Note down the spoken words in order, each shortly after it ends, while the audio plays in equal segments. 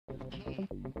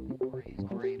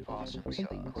Great, awesome,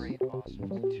 really great, awesome,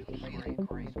 really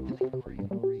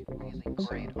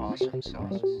great, awesome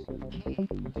sauce.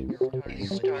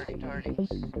 Is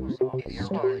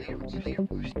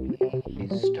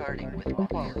starting with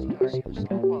quality,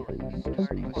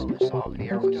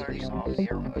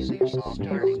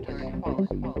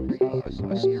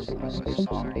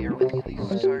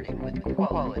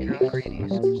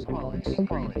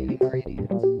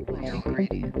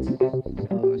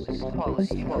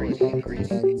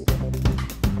 ingredients.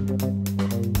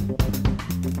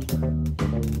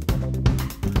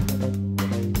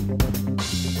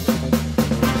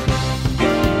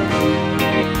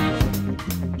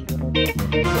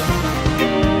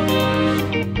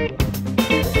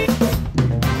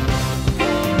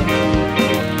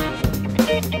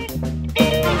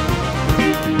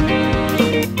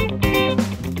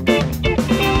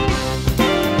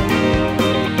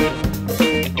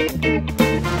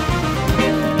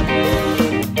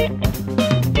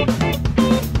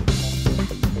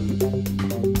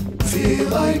 Feel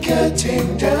like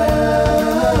getting down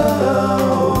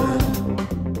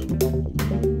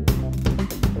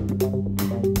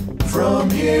from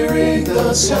hearing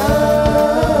the sound.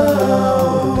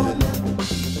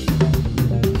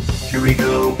 Here we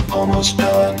go, almost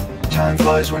done. Time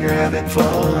flies when you're having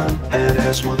fun. And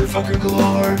as motherfucker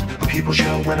galore, a people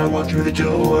show when I walk through the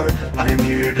door. I am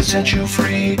here to set you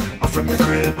free, from the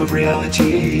grip of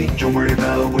reality. Don't worry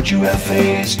about what you have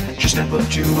faced, just step up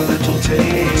to a little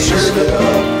taste. Serve it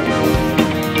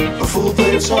up, a full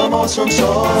plate of some awesome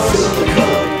sauce. Fill the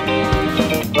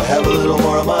cup, I have a little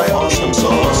more of my awesome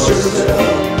sauce. Serve it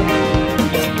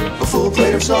up, a full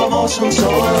plate of some awesome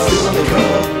sauce. Fill the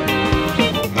cup,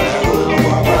 I have a little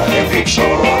more of my epic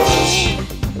sauce.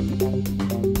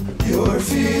 You're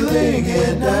feeling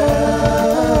it now.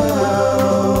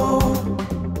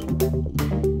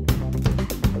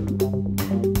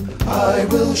 I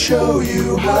will show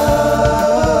you how.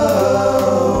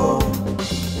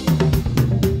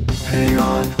 Hang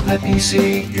on, let me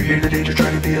see. You're here today to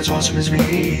try to be as awesome as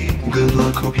me. Good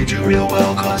luck, hope you do real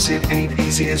well, cause it ain't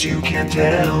easy as you can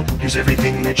tell. Here's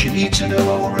everything that you need to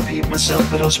know. I won't repeat myself,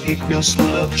 but I'll speak real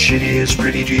slow. Shitty is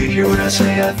pretty, do you hear what I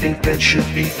say? I think that should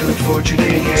be good for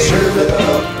today. Yeah. Serve it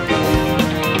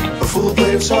up, a full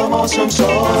plate of some awesome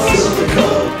sauce. Fill the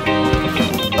cup,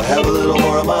 I have a little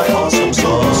more of my awesome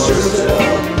sauce. Serve it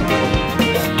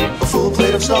up, a full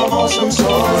plate of some awesome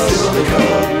sauce. Fill the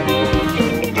cup,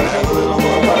 I have a little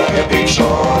more of my epic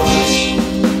sauce.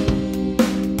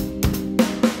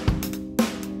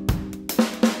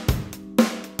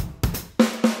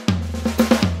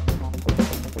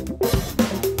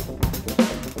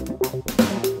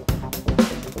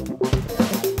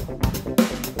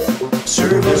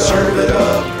 Serve it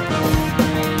up,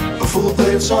 a full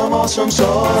plate of some awesome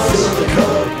sauce. Fill the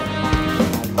cup,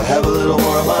 I have a little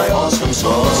more of my awesome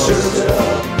sauce. Serve it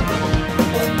up,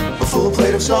 a full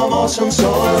plate of some awesome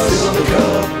sauce. Fill the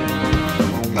cup,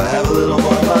 I have a little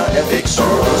more of my epic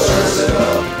sauce. Serve it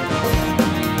up,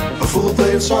 a full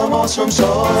plate of some awesome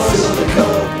sauce. Fill the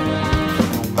cup,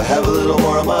 I have a little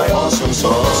more of my awesome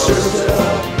sauce. Serve it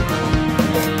up,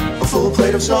 a full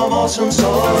plate of some awesome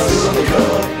sauce. Fill the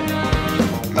cup,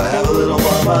 I have a little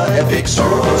more of my epic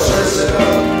sauce. Serve it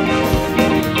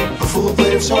up, a full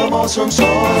plate of some awesome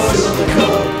sauce. Fill the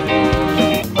cup,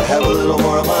 I have a little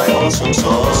more of my awesome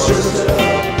sauce. Serve it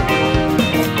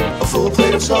up, a full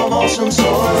plate of some awesome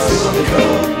sauce. Fill the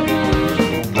cup,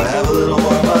 I have a little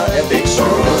more of my epic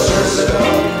sauce. Serve it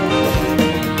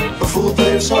up, a full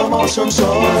plate of some awesome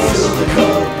sauce. Fill the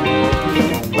cup,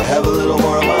 I have a little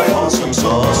more of my awesome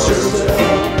sauce. Serve it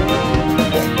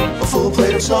up, a full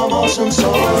plate of some awesome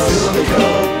sauce. Fill the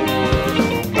cup,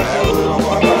 I have a little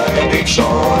more of my epic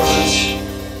sauce.